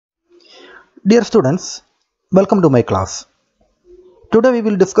Dear students, welcome to my class. Today we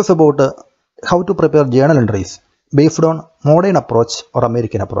will discuss about how to prepare journal entries based on modern approach or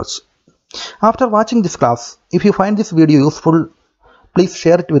American approach. After watching this class, if you find this video useful, please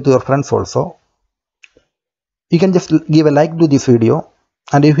share it with your friends also. You can just give a like to this video,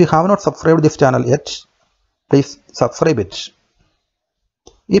 and if you have not subscribed this channel yet, please subscribe it.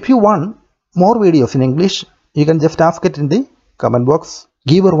 If you want more videos in English, you can just ask it in the comment box.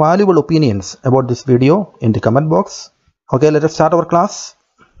 Give your valuable opinions about this video in the comment box. Okay, let us start our class.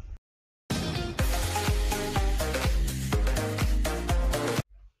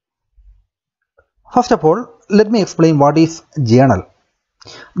 First of all, let me explain what is journal.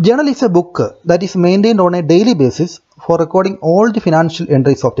 Journal is a book that is maintained on a daily basis for recording all the financial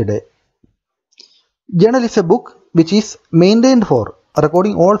entries of the day. Journal is a book which is maintained for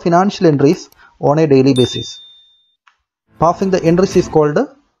recording all financial entries on a daily basis. Passing the entries is called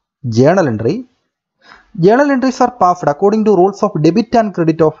journal entry. Journal entries are passed according to rules of debit and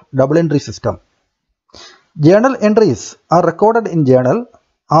credit of double entry system. Journal entries are recorded in journal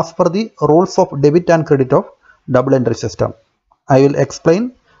as per the rules of debit and credit of double entry system. I will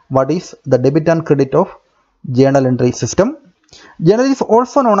explain what is the debit and credit of journal entry system. Journal is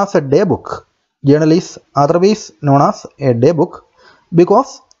also known as a day book. Journal is otherwise known as a day book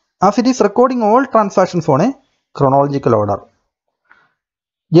because as it is recording all transactions on a chronological order.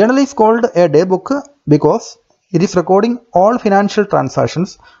 Journal is called a day book because it is recording all financial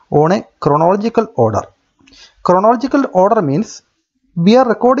transactions on a chronological order. Chronological order means we are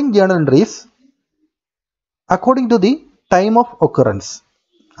recording journal entries according to the time of occurrence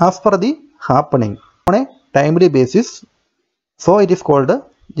as per the happening on a timely basis. So it is called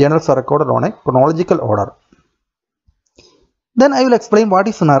journals are recorded on a chronological order. Then I will explain what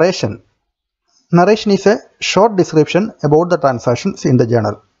is narration. Narration is a short description about the transactions in the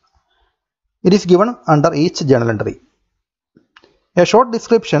journal. It is given under each journal entry. A short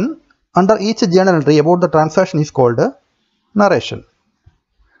description under each journal entry about the transaction is called narration.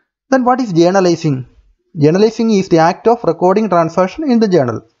 Then what is journalizing? Journalizing is the act of recording transaction in the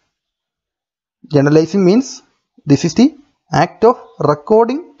journal. Journalizing means this is the act of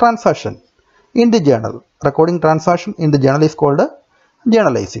recording transaction in the journal. Recording transaction in the journal is called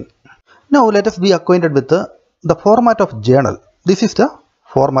journalizing. Now let us be acquainted with the format of journal. This is the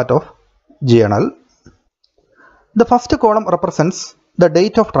format of journal. The first column represents the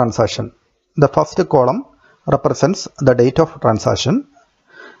date of transaction. The first column represents the date of transaction.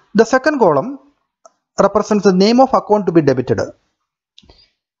 The second column represents the name of account to be debited.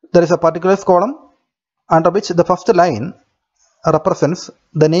 There is a particulars column under which the first line represents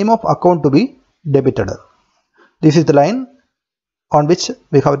the name of account to be debited. This is the line on which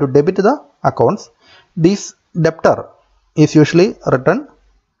we have to debit the accounts. This debtor is usually written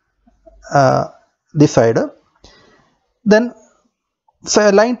this side. Then say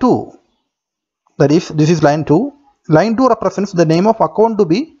line 2, that is this is line 2. Line 2 represents the name of account to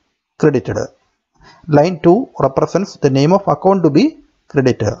be credited. Line 2 represents the name of account to be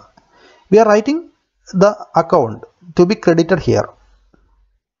credited. We are writing the account to be credited here.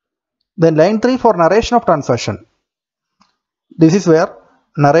 Then line 3 for narration of transaction. This is where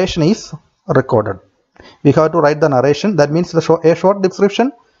narration is recorded. We have to write the narration. That means a short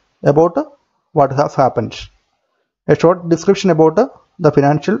description about what has happened. A short description about the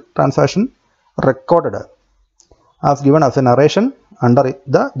financial transaction recorded as given as a narration under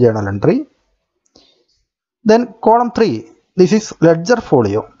the journal entry. Then column 3. This is ledger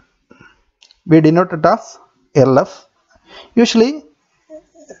folio. We denote it as LF. Usually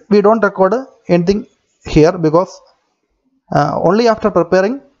we don't record anything here because only after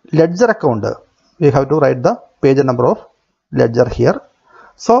preparing ledger account we have to write the page number of ledger here.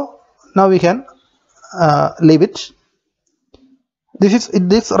 So now we can leave it.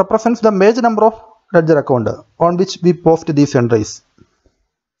 This represents the page number of ledger account on which we post these entries.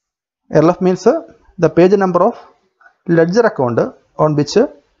 LF means the page number of ledger account on which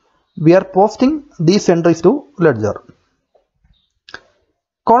we are posting these entries to ledger.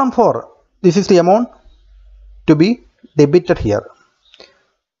 Column 4. This is the amount to be debited here.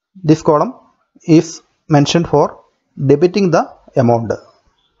 This column is mentioned for debiting the amount.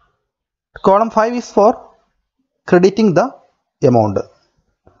 Column 5 is for crediting the amount.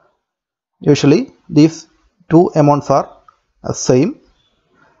 Usually these two amounts are same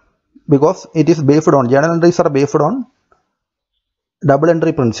because it is based on journal entries are based on double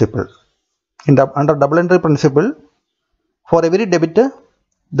entry principle. Under double entry principle, for every debit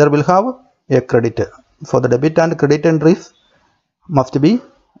there will have a credit. So the debit and credit entries must be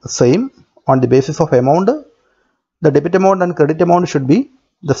same on the basis of amount. The debit amount and credit amount should be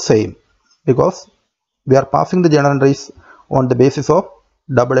the same. because we are passing the journal entries on the basis of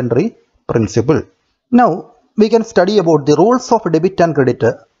double entry principle. Now we can study about the rules of debit and credit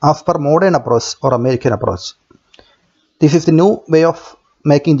as per modern approach or American approach. This is the new way of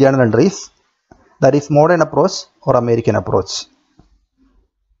making journal entries, that is modern approach or American approach.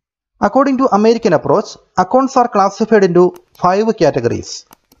 According to American approach, accounts are classified into 5 categories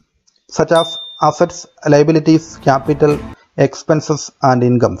such as assets, liabilities, capital, expenses and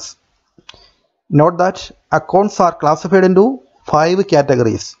incomes. Note that accounts are classified into 5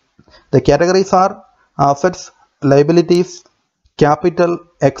 categories. The categories are assets, liabilities, capital,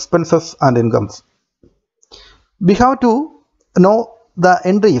 expenses and incomes. We have to know the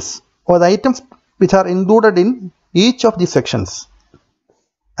entries or the items which are included in each of these sections.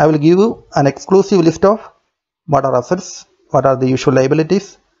 I will give you an exclusive list of what are assets, what are the usual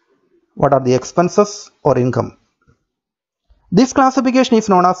liabilities, what are the expenses or income. This classification is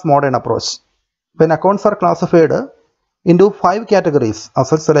known as modern approach. When accounts are classified into 5 categories,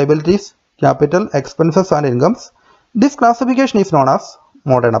 assets, liabilities, capital, expenses and incomes, this classification is known as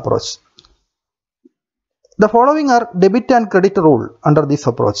modern approach. The following are debit and credit rule under this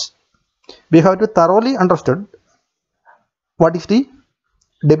approach. We have to thoroughly understand what is the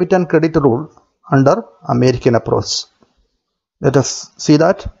debit and credit rule under American approach. Let us see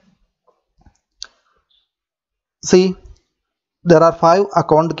that. See, there are 5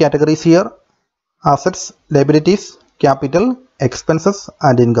 account categories here: assets, liabilities, capital, expenses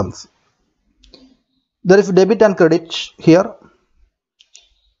and incomes. There is debit and credit here.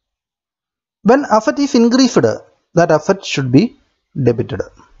 When asset is increased, that asset should be debited.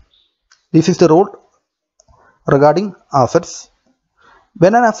 This is the rule regarding assets.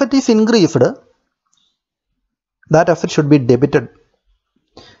 When an asset is increased, that asset should be debited.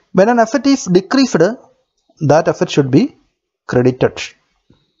 When an asset is decreased, that asset should be credited.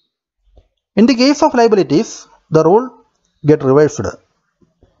 In the case of liabilities, the rule get reversed.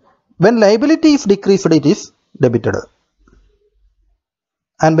 When liability is decreased, it is debited.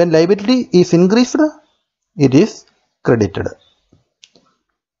 And when liability is increased, it is credited.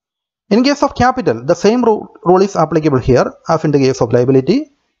 In case of capital, the same rule is applicable here as in the case of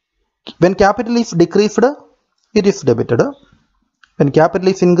liability. When capital is decreased, it is debited. When capital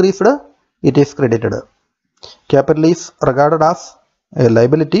is increased, it is credited. Capital is regarded as a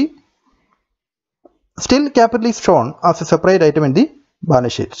liability. Still, capital is shown as a separate item in the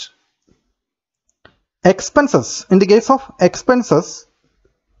balance sheet. Expenses. In the case of expenses,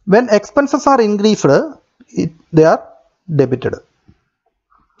 when expenses are increased, they are debited.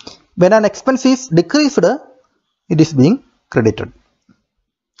 When an expense is decreased, it is being credited.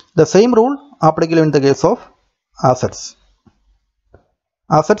 The same rule applicable in the case of assets.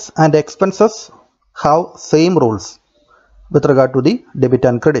 Assets and expenses have same rules with regard to the debit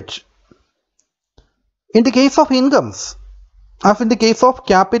and credit. In the case of incomes, as in the case of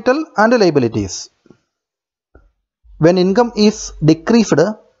capital and liabilities, when income is decreased,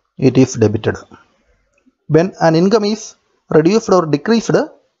 it is debited. When an income is reduced or decreased,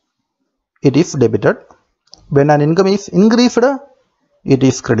 it is debited. When an income is increased, it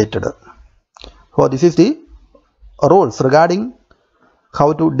is credited. So this is the rules regarding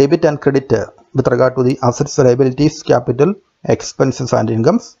how to debit and credit with regard to the assets, liabilities, capital, expenses and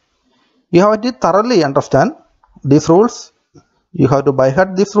incomes. You have to thoroughly understand these rules. You have to by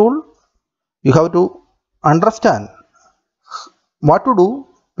heart this rule. You have to understand what to do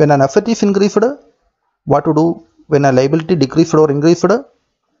when an asset is increased, what to do when a liability decreased or increased.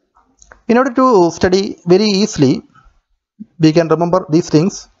 In order to study very easily, we can remember these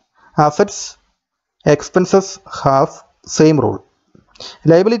things. Assets, expenses have same rule.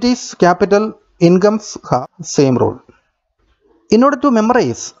 Liabilities, capital, incomes have same rule. In order to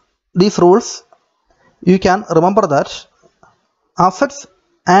memorize these rules, you can remember that assets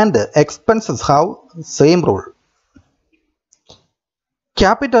and expenses have same rule.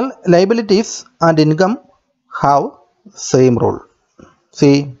 Capital, liabilities and income have same rule.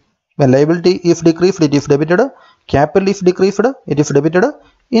 See, when liability is decreased, it is debited. Capital is decreased, it is debited.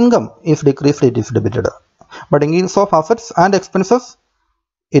 Income is decreased, it is debited. But in case of assets and expenses,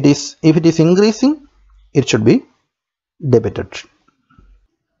 if it is increasing, it should be debited.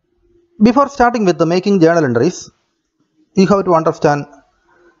 Before starting with the making journal entries, you have to understand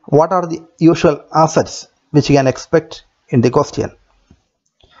what are the usual assets which you can expect in the question.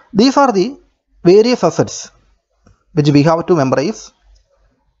 These are the various assets which we have to memorize: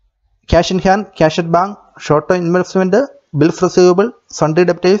 cash in hand, cash at bank, short-term investment, bills receivable, sundry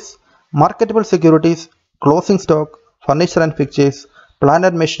debtors, marketable securities, closing stock, furniture and fixtures, plant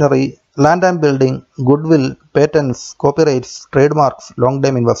and machinery, land and building, goodwill, patents, copyrights, trademarks,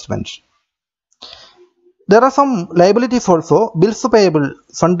 long-term investments. There are some liabilities also. Bills payable,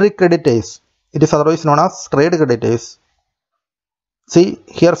 sundry creditors. It is otherwise known as trade creditors. See,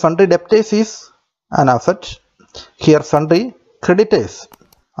 here sundry debtors is an asset. Here sundry creditors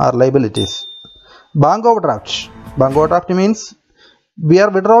are liabilities. Bank overdraft. Bank overdraft means we are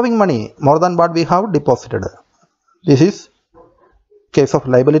withdrawing money more than what we have deposited. This is case of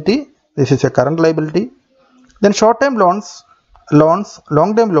liability. This is a current liability. Then short-term loans,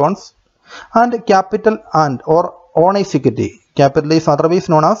 long-term loans, and capital and or owner's equity. Capital is otherwise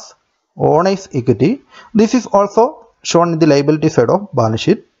known as owner's equity. This is also shown in the liability side of balance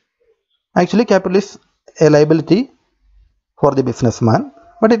sheet. Actually, capital is a liability for the businessman,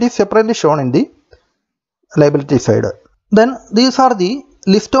 but it is separately shown in the liability side. Then these are the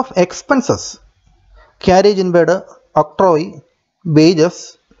list of expenses: carriage inward, octroi,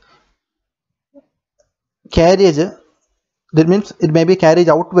 wages, carriage, that means it may be carriage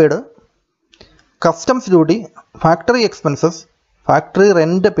outward, customs duty, factory expenses, factory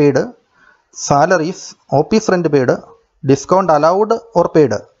rent paid, salaries, office rent paid, discount allowed or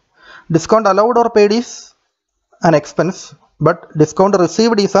paid. Discount allowed or paid is an expense, but discount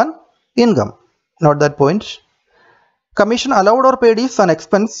received is an income. Note that point. Commission allowed or paid is an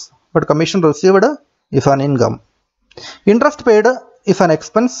expense, but commission received is an income. Interest paid is an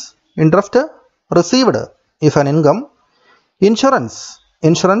expense, interest received is an income. Insurance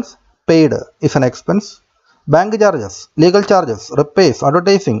paid is an expense. Bank charges, legal charges, repairs,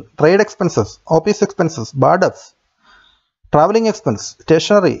 advertising, trade expenses, office expenses, burdens, traveling expense,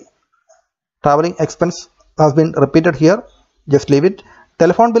 stationery. Traveling expense has been repeated here, just leave it.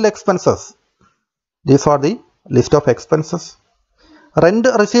 Telephone bill expenses. These are the list of expenses. Rent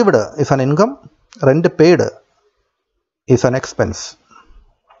received is an income, rent paid is an expense.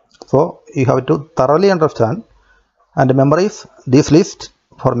 So you have to thoroughly understand and memorize this list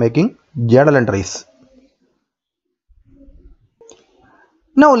for making journal entries.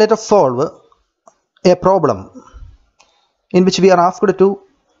 Now let us solve a problem in which we are asked to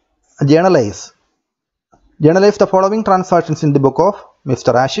journalize the following transactions in the book of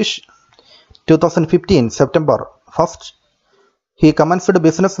Mr. Ashish. 2015 September 1st, he commenced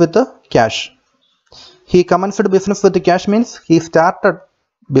business with cash. He commenced business with cash means he started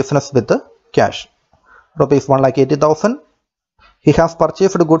business with cash. Rupees 1,80,000. He has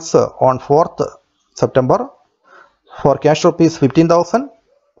purchased goods on 4th September for cash rupees 15,000.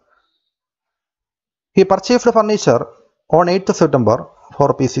 He purchased furniture on 8th September for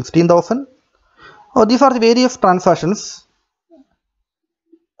rupees 16,000. These are the various transactions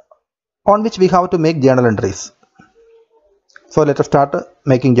on which we have to make journal entries. So let us start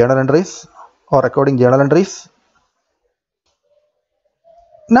making journal entries or recording journal entries.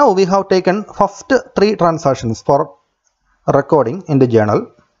 Now we have taken first 3 transactions for recording in the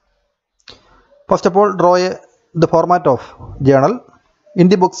journal. First of all, draw the format of journal in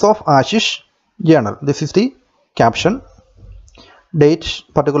the books of Ashish journal. This is the caption, date,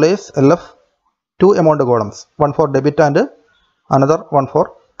 particulars, LF, 2 amount columns, one for debit and another one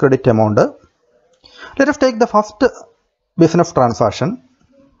for credit amount. Let us take the first business transaction.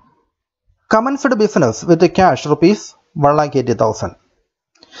 Commenced business with the cash rupees 1,80,000.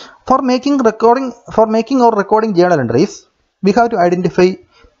 For making or recording journal entries, we have to identify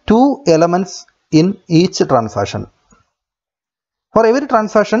 2 elements in each transaction. For every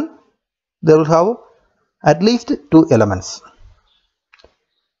transaction, there will have at least 2 elements.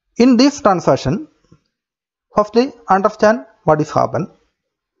 In this transaction, firstly understand what is happened.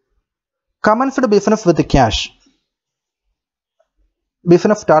 Commenced business with the cash.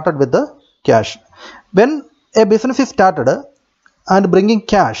 Business started with the cash. When a business is started and bringing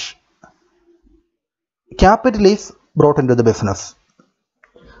cash, capital is brought into the business.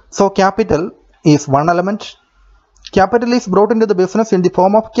 So capital is one element. Capital is brought into the business in the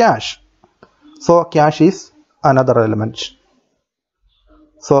form of cash. So cash is another element.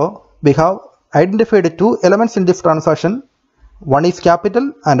 So we have identified 2 elements in this transaction. One is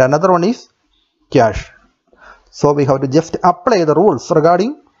capital and another one is cash. So we have to just apply the rules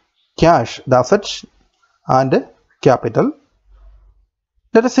regarding cash, the asset, and capital.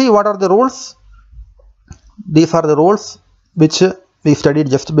 Let us see what are the rules. These are the rules which we studied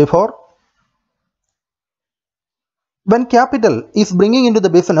just before. When capital is bringing into the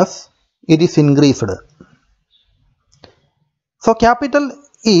business, it is increased. So capital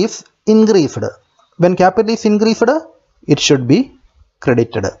is increased. When capital is increased, it should be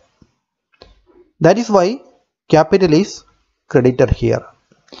credited. That is why capital is credited here.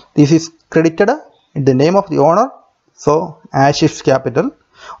 This is credited in the name of the owner. So Ashish capital,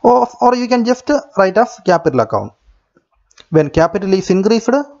 or you can just write as capital account. When capital is increased,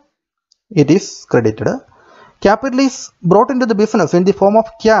 it is credited. Capital is brought into the business in the form of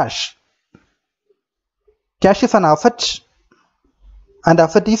cash. Cash is an asset and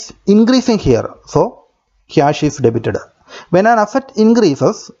asset is increasing here. So cash is debited. When an asset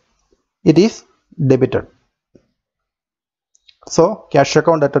increases, it is debited. So cash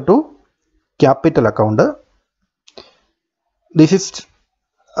account added to capital account. This is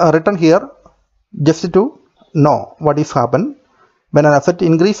written here just to know what is happened. When an asset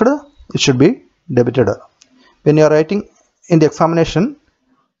increased, it should be debited. When you are writing in the examination,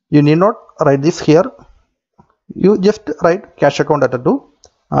 you need not write this here. You just write cash account added to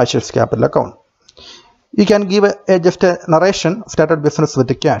Ashish capital account. You can give just a narration, started business with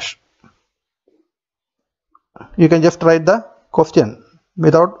the cash. You can just write the question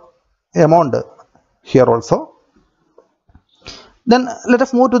without amount here also. Then let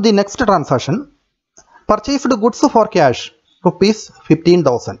us move to the next transaction. Purchased goods for cash, rupees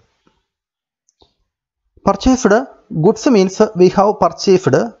 15,000. Purchased goods means we have purchased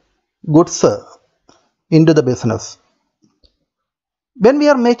goods into the business. When we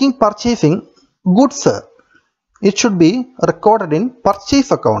are making purchasing goods, it should be recorded in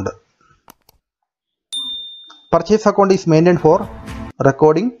purchase account. Purchase account is maintained for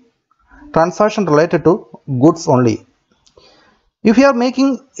recording transaction related to goods only. If you are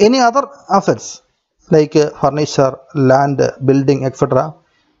making any other assets like furniture, land, building, etc.,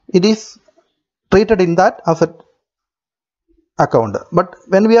 it is treated in that asset account. But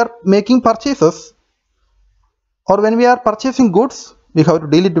when we are making purchases or when we are purchasing goods, we have to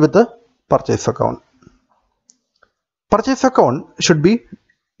deal it with the purchase account. Purchase account should be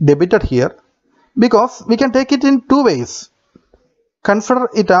debited here because we can take it in two ways. Consider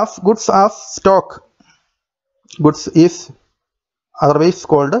it as goods as stock. Goods is otherwise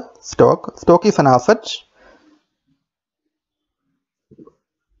called stock. Stock is an asset.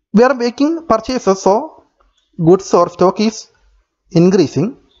 We are making purchases, so goods or stock is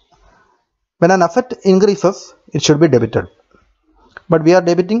increasing. When an asset increases, it should be debited. But we are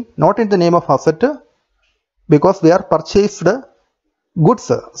debiting not in the name of asset because we are purchased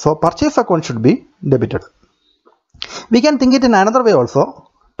goods. So purchase account should be debited. We can think it in another way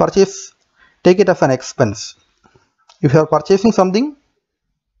also. Purchase, take it as an expense. If you are purchasing something,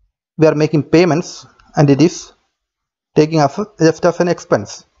 we are making payments and it is taking just as an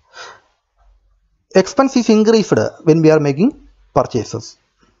expense. Expense is increased when we are making purchases.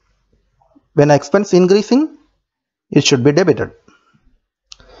 When expense increasing, it should be debited.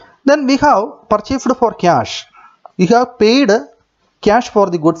 Then we have purchased for cash. We have paid cash for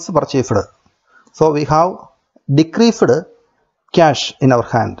the goods purchased. So we have decreased cash in our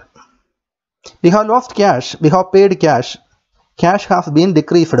hand. We have lost cash. We have paid cash. Cash has been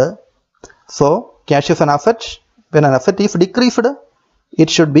decreased. So cash is an asset. When an asset is decreased, it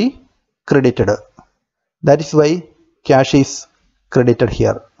should be credited. That is why cash is credited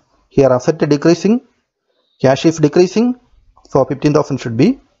here. Here asset decreasing, cash is decreasing, so 15,000 should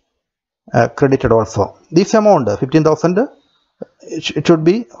be credited also. This amount 15,000, it should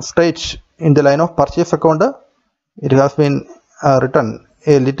be straight in the line of purchase account. It has been written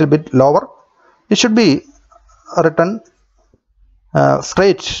a little bit lower. It should be written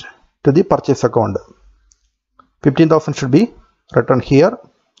straight to the purchase account. 15,000 should be written here.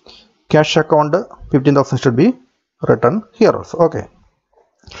 Cash account 15,000 should be written here also. Okay.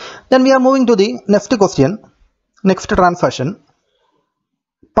 Then we are moving to the next question. Next transaction.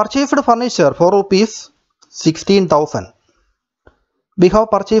 Purchased furniture for rupees 16,000. We have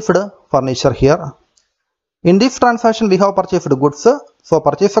purchased furniture here. In this transaction we have purchased goods. So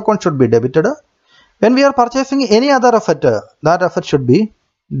purchase account should be debited. When we are purchasing any other asset, that asset should be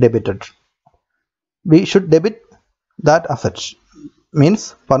debited. We should debit that asset.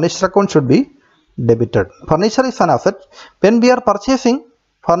 Means furniture account should be debited. Furniture is an asset. When we are purchasing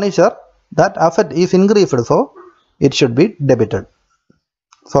furniture, that asset is increased, so it should be debited.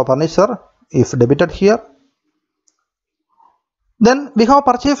 So furniture is debited here. Then we have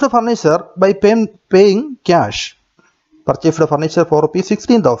purchased furniture by paying cash. Purchased furniture for rupees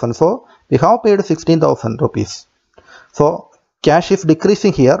 16,000. So we have paid 16,000 rupees. So cash is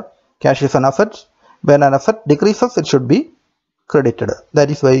decreasing here. Cash is an asset. When an asset decreases, it should be credited.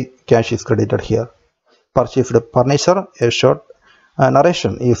 That is why cash is credited here. Purchased furniture, a short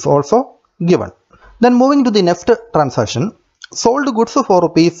narration is also given. Then moving to the next transaction. Sold goods for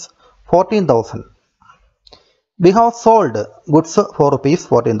rupees 14,000. We have sold goods for rupees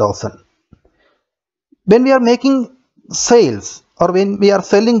 14,000. When we are making sales or when we are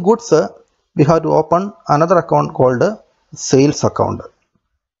selling goods, we have to open another account called sales account.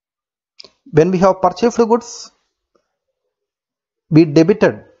 When we have purchased goods, we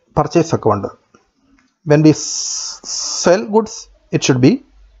debited purchase account. when we sell goods, it should be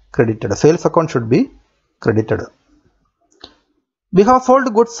credited. Sales account should be credited. We have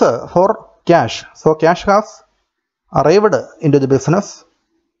sold goods for cash. So cash has arrived into the business.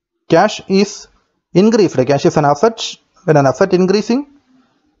 Cash is increased. Cash is an asset. When an asset increasing,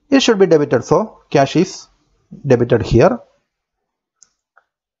 it should be debited. So cash is debited here.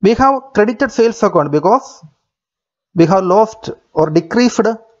 We have credited sales account because we have lost or decreased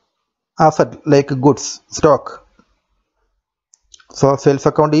asset like goods, stock. So sales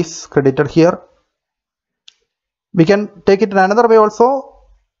account is credited here. We can take it in another way also.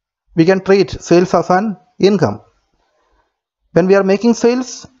 We can treat sales as an income. When we are making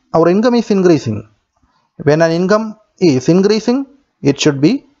sales, our income is increasing. When an income is increasing, it should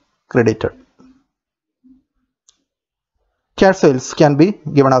be credited. Cash sales can be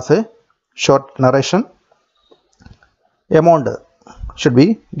given as a short narration. Amount should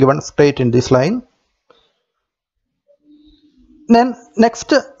be given straight in this line. Then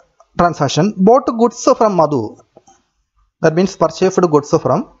next transaction, bought goods from Madhu. That means purchased goods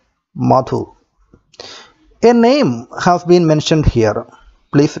from Madhu. A name has been mentioned here.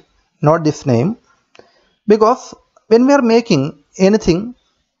 Please note this name, because when we are making anything,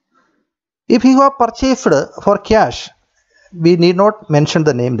 if you have purchased for cash, we need not mention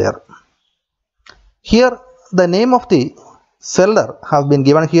the name there. Here the name of the seller has been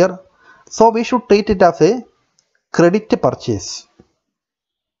given here, so we should treat it as a credit purchase.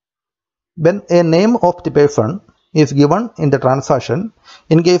 When a name of the person is given in the transaction,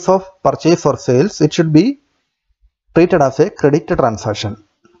 in case of purchase or sales, it should be treated as a credit transaction.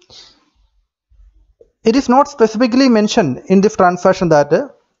 It is not specifically mentioned in this transaction that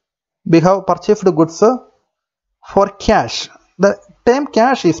we have purchased goods for cash. The term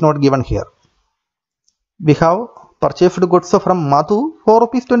cash is not given here. We have purchased goods from Madhu for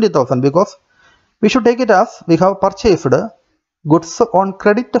rupees 20,000, because we should take it as we have purchased goods on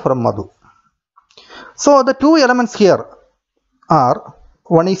credit from Madhu. So the two elements here are,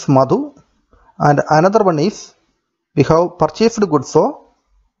 one is Madhu and another one is we have purchased goods, so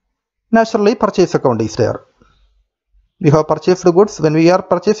naturally purchase account is there. We have purchased goods. When we are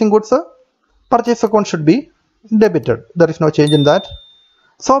purchasing goods, purchase account should be debited. There is no change in that.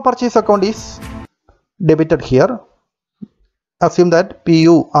 So purchase account is debited here. Assume that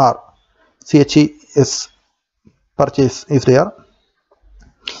PURCHES, purchase, is there.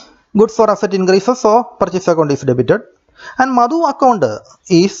 Goods or asset increases, so purchase account is debited, and Madhu account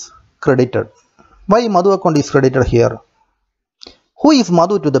is credited. Why Madhu account is credited here? Who is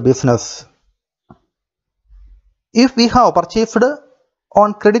Madhu to the business? If we have purchased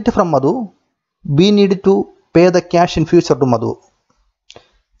on credit from Madhu, we need to pay the cash in future to Madhu.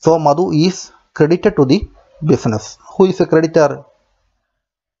 So Madhu is credited to the business. Who is a creditor?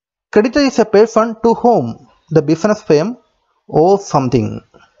 Creditor is a person to whom the business firm owes something.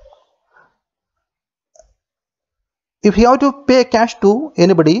 If you have to pay cash to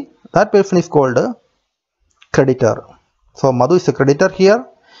anybody, that person is called a creditor. So Madhu is a creditor here.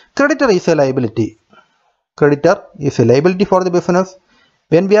 Creditor is a liability. Creditor is a liability for the business.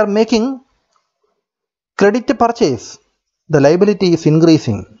 When we are making credit purchase, the liability is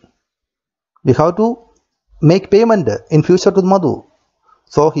increasing. We have to make payment in future to Madhu.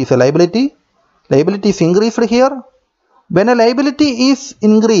 So he is a liability. Liability is increased here. When a liability is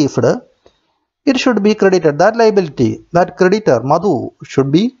increased, it should be credited. That liability, that creditor, Madhu,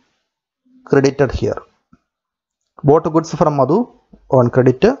 should be credited here. Bought goods from Madhu on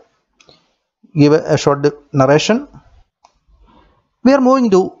credit. Give a short narration. We are moving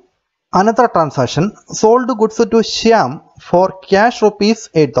to another transaction. Sold goods to Shyam for cash rupees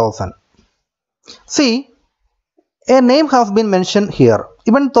 8,000. See, a name has been mentioned here.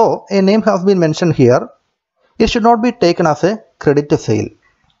 Even though a name has been mentioned here, it should not be taken as a credit sale,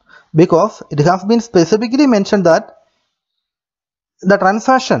 because it has been specifically mentioned that the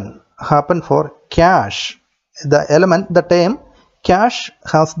transaction happened for cash. The element, the term cash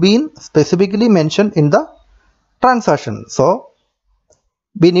has been specifically mentioned in the transaction. So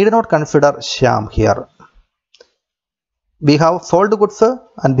we need not consider Shyam here. We have sold goods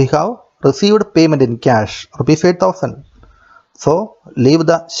and we have received payment in cash, rupees 8,000. So leave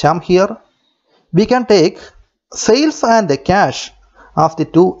the Shyam here. We can take sales and the cash of the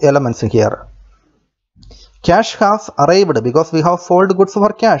two elements here. Cash has arrived because we have sold goods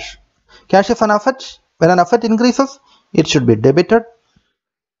for cash. Cash is an asset. When an asset increases, it should be debited.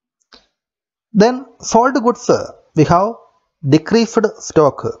 Then sold goods, we have decreased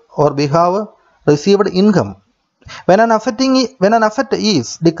stock or we have received income. When an asset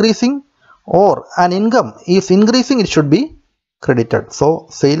is decreasing or an income is increasing, it should be credited. So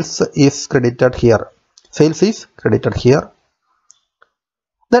sales is credited here. Sales is credited here.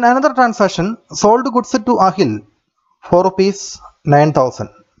 Then another transaction, sold goods to Ahil for rupees 9,000.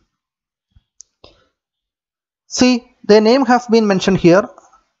 See, their name has been mentioned here,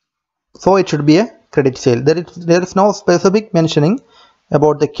 so it should be a credit sale. There is no specific mentioning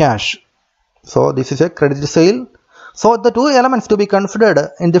about the cash. So this is a credit sale. So the two elements to be considered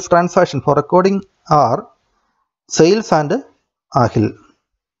in this transaction for recording are sales and Ahil.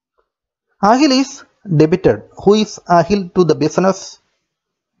 Ahil is debited. Who is Ahil to the business?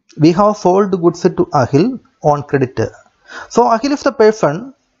 We have sold goods to Ahil on credit. So Ahil is the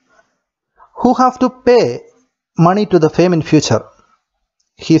person who have to pay money to the firm in future.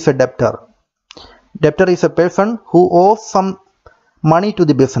 He is a debtor. Debtor is a person who owes some money to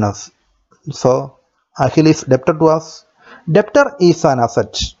the business. So Ahil is debtor to us. Debtor is an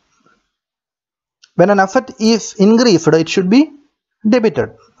asset. When an asset is increased, it should be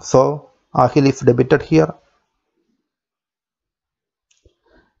debited. So Ahil is debited here.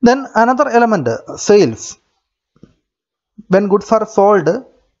 Then another element, sales. When goods are sold,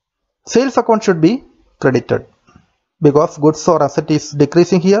 sales account should be credited because goods or asset is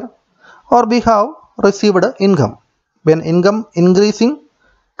decreasing here, or we have received income. When income increasing,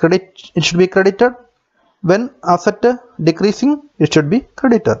 it should be credited. When asset decreasing, it should be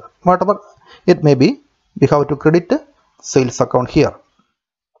credited. Whatever it may be, we have to credit sales account here.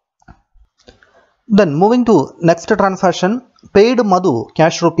 Then moving to next transaction, paid Madhu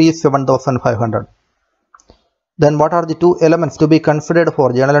cash rupees 7,500. Then what are the two elements to be considered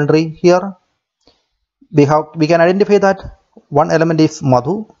for journal entry here? We can identify that one element is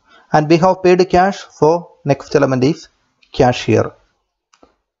Madhu and we have paid cash, so next element is cash here.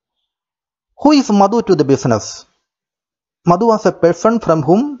 Who is Madhu to the business? Madhu was a person from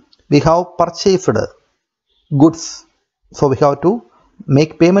whom we have purchased goods, so we have to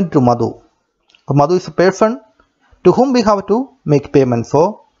make payment to Madhu. Madhu is a person to whom we have to make payment,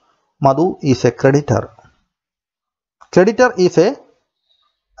 so Madhu is a creditor. Creditor is a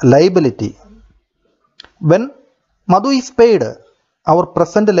liability. When Madhu is paid, our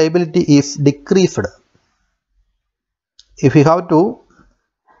present liability is decreased. If we have to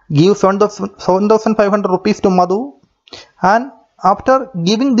give 7,500 rupees to Madhu, and after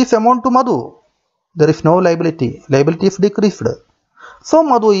giving this amount to Madhu, there is no liability. Liability is decreased. So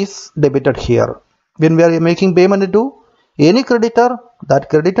Madhu is debited here. When we are making payment to any creditor, that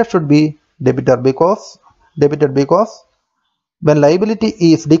creditor should be debited because when liability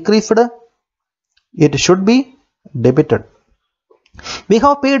is decreased, it should be debited. We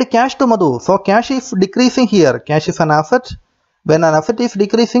have paid cash to Madhu, so cash is decreasing here. Cash is an asset. When an asset is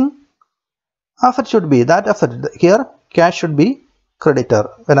decreasing, asset should be that asset. Here cash should be creditor.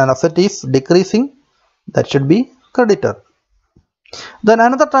 When an asset is decreasing, that should be creditor. Then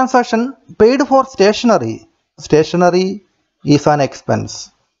another transaction, paid for stationery. Stationery is an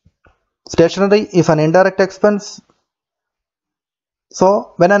expense. Stationery is an indirect expense.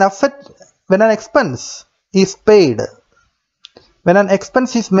 So when an expense is paid, when an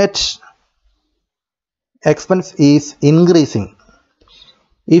expense is met, expense is increasing.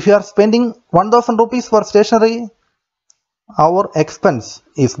 If you are spending 1,000 rupees for stationery, our expense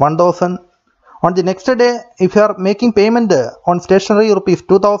is 1,000. On the next day, if you are making payment on stationery rupees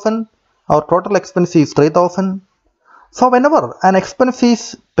 2,000, our total expense is 3,000. So whenever an expense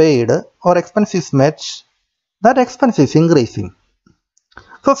is paid or expense is met, that expense is increasing.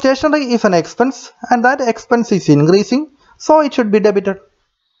 So stationery is an expense and that expense is increasing, so it should be debited.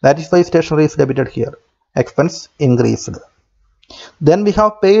 That is why stationery is debited here. Expense increased. Then we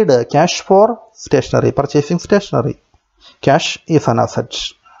have paid cash for stationery, purchasing stationery. Cash is an asset.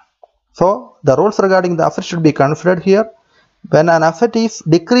 So the rules regarding the asset should be considered here. When an asset is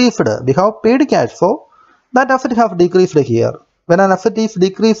decreased, we have paid cash, so that asset have decreased here. When an asset is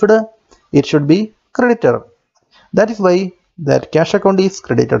decreased, it should be credited. That is why that cash account is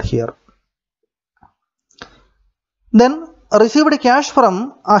credited here. Then received cash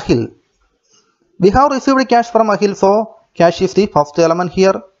from Ahil. We have received cash from Ahil, so cash is the first element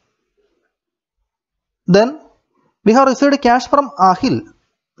here. Then we have received cash from Ahil.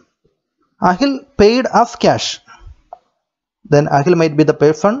 Ahil paid us cash. Then Ahil might be the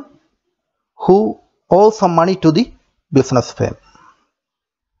person who owes some money to the business firm.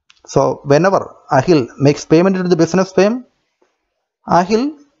 So whenever Ahil makes payment to the business firm,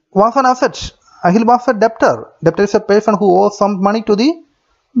 Ahil was an asset. Ahil was a debtor. Debtor is a person who owes some money to the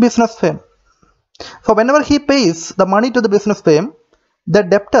business firm. So whenever he pays the money to the business firm, the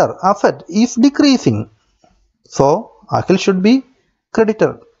debtor asset is decreasing. So Ahil should be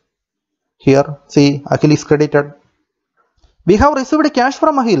credited. Here, see, Ahil is credited. We have received cash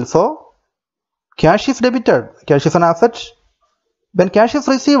from Ahil, so Cash is debited. Cash is an asset. When cash is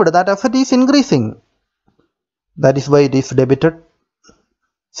received, that asset is increasing. That is why it is debited.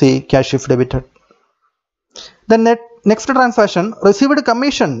 See, cash is debited. Then next transaction, received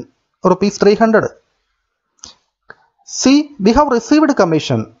commission, rupees 300. See, we have received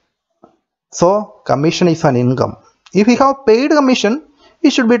commission. So, commission is an income. If we have paid commission,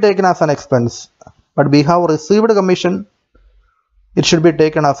 it should be taken as an expense. But we have received commission, it should be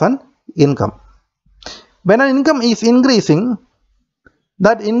taken as an income. When an income is increasing,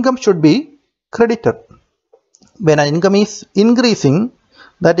 that income should be credited. When an income is increasing,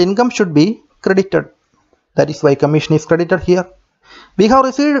 that income should be credited. That is why commission is credited here. We have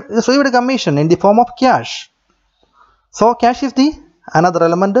received commission in the form of cash. So cash is the another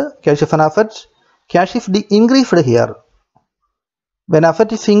element. Cash is an asset. Cash is the increased here. When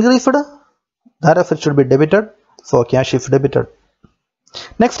asset is increased, that asset should be debited. So cash is debited.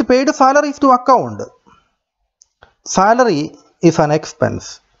 Next, paid salaries to account. Salary is an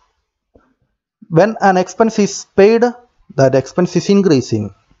expense. When an expense is paid, that expense is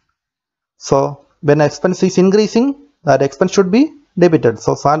increasing. So when expense is increasing, that expense should be debited.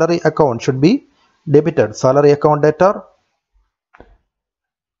 So salary account should be debited. Salary account debtor.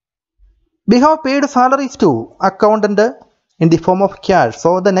 We have paid salaries to accountant in the form of cash.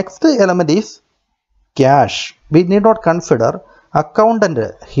 So the next element is cash. We need not consider accountant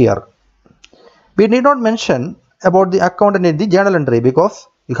here. We need not mention about the accountant in the journal entry because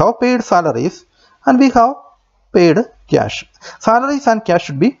we have paid salaries and we have paid cash. Salaries and cash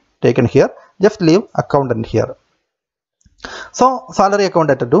should be taken here. Just leave accountant here. So salary account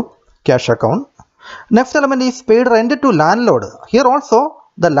debtor to cash account. Next element is paid rent to landlord. Here also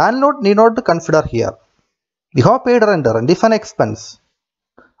the landlord need not consider here. We have paid rent. Rent is an expense.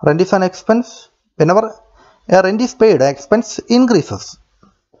 Rent is an expense. Whenever a rent is paid, expense increases.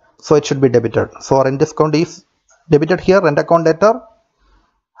 So it should be debited. So rent discount is debited here, rent account debtor.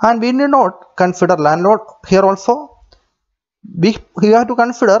 And we need not consider landlord here also. We have to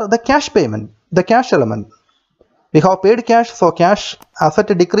consider the cash payment, the cash element. We have paid cash, so cash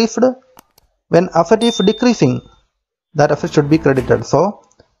asset decreased. When asset is decreasing, that asset should be credited. So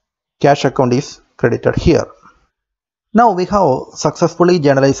cash account is credited here. Now we have successfully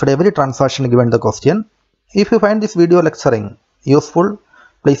generalized every transaction given the question. If you find this video lecturing useful,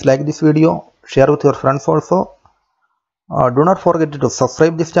 please like this video, share with your friends also. Do not forget to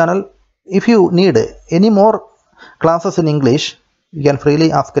subscribe this channel. If you need any more classes in English, you can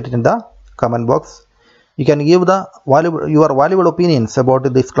freely ask it in the comment box. You can give your valuable opinions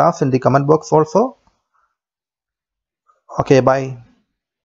about this class in the comment box also. Okay, bye.